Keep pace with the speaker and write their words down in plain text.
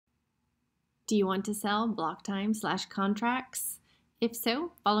Do you want to sell block time/contracts? If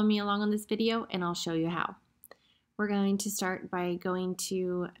so, follow me along on this video and I'll show you how. We're going to start by going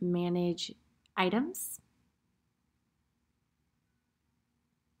to Manage Items.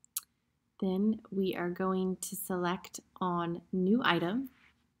 Then we are going to select on New Item.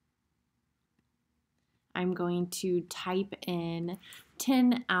 I'm going to type in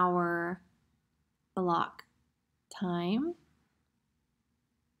 10-hour block time.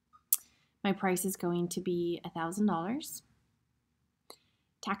 My price is going to be $1,000.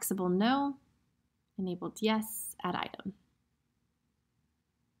 Taxable, no. Enabled, yes. Add item.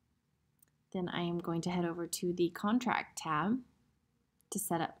 Then I am going to head over to the Contract tab to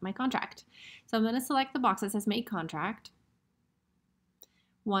set up my contract. So I'm going to select the box that says Make Contract.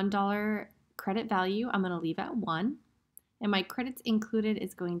 $1 credit value, I'm going to leave at 1. And my credits included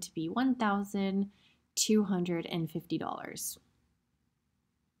is going to be $1,250.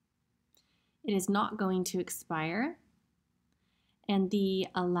 It is not going to expire. And the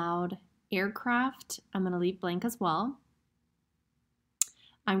allowed aircraft, I'm going to leave blank as well.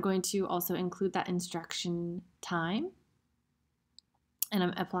 I'm going to also include that instruction time. And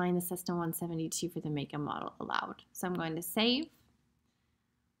I'm applying the Cessna 172 for the make and model allowed. So I'm going to save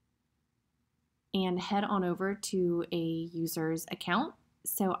and head on over to a user's account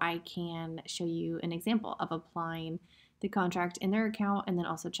so I can show you an example of applying the contract in their account and then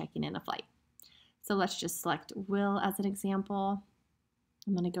also checking in a flight. So let's just select Will as an example.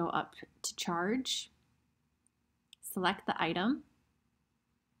 I'm going to go up to charge, select the item.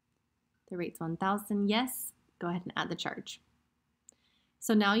 The rate's 1,000, yes, go ahead and add the charge.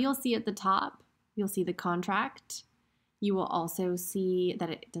 So now you'll see at the top, you'll see the contract. You will also see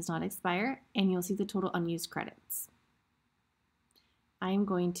that it does not expire, and you'll see the total unused credits. I'm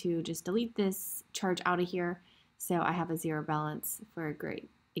going to just delete this charge out of here so I have a zero balance for a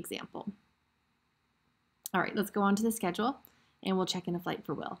great example. All right, let's go on to the schedule and we'll check in a flight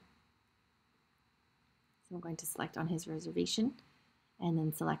for Will. So I'm going to select on his reservation and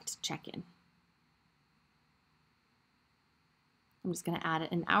then select check-in. I'm just going to add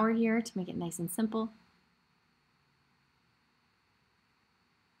an hour here to make it nice and simple.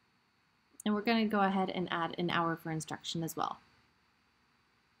 And we're going to go ahead and add an hour for instruction as well.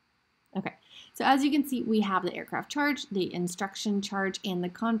 Okay, so as you can see, we have the aircraft charge, the instruction charge, and the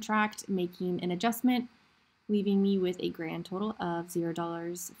contract making an adjustment, leaving me with a grand total of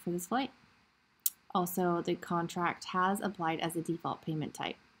 $0 for this flight. Also, the contract has applied as a default payment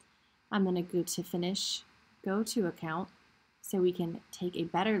type. I'm going to go to Finish, go to Account, so we can take a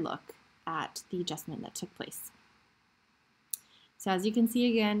better look at the adjustment that took place. So as you can see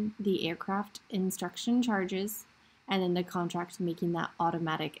again, the aircraft instruction charges, and then the contract making that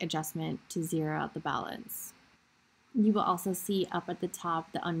automatic adjustment to zero out the balance. You will also see up at the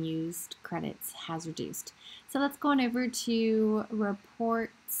top the unused credits has reduced. So let's go on over to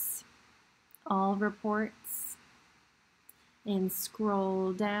Reports, All Reports, and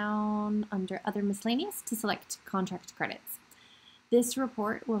scroll down under Other Miscellaneous to select Contract Credits. This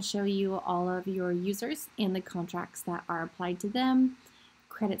report will show you all of your users and the contracts that are applied to them,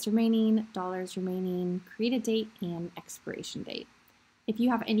 credits remaining, dollars remaining, created date, and expiration date. If you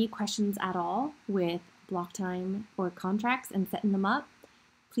have any questions at all with block time or contracts and setting them up,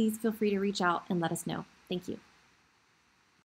 please feel free to reach out and let us know. Thank you.